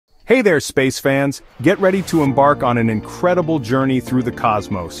Hey there, space fans! Get ready to embark on an incredible journey through the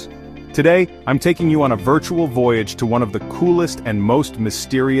cosmos. Today, I'm taking you on a virtual voyage to one of the coolest and most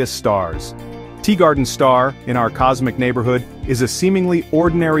mysterious stars. Teegarden star, in our cosmic neighborhood, is a seemingly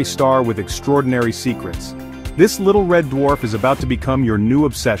ordinary star with extraordinary secrets. This little red dwarf is about to become your new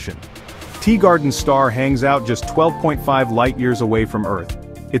obsession. Teegarden star hangs out just 12.5 light-years away from Earth.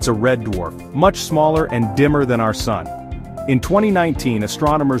 It's a red dwarf, much smaller and dimmer than our Sun. In 2019,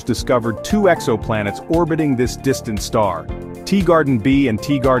 astronomers discovered two exoplanets orbiting this distant star, Teegarden B and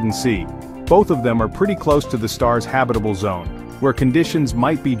Teegarden C. Both of them are pretty close to the star's habitable zone, where conditions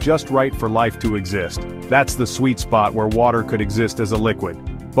might be just right for life to exist. That's the sweet spot where water could exist as a liquid.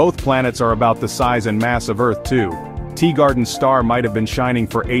 Both planets are about the size and mass of Earth too. Teegarden star might have been shining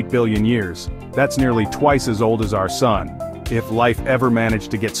for 8 billion years. That's nearly twice as old as our Sun. If life ever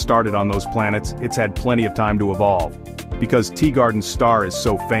managed to get started on those planets, it's had plenty of time to evolve. Because Teegarden star is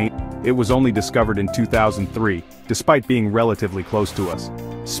so faint, it was only discovered in 2003, despite being relatively close to us.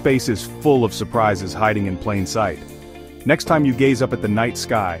 Space is full of surprises hiding in plain sight. Next time you gaze up at the night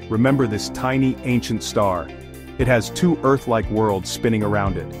sky, remember this tiny, ancient star. It has two Earth-like worlds spinning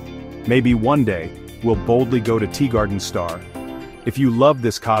around it. Maybe one day, we'll boldly go to Teegarden star. If you love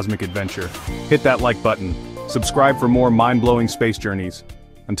this cosmic adventure, hit that like button, subscribe for more mind-blowing space journeys.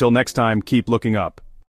 Until next time, keep looking up.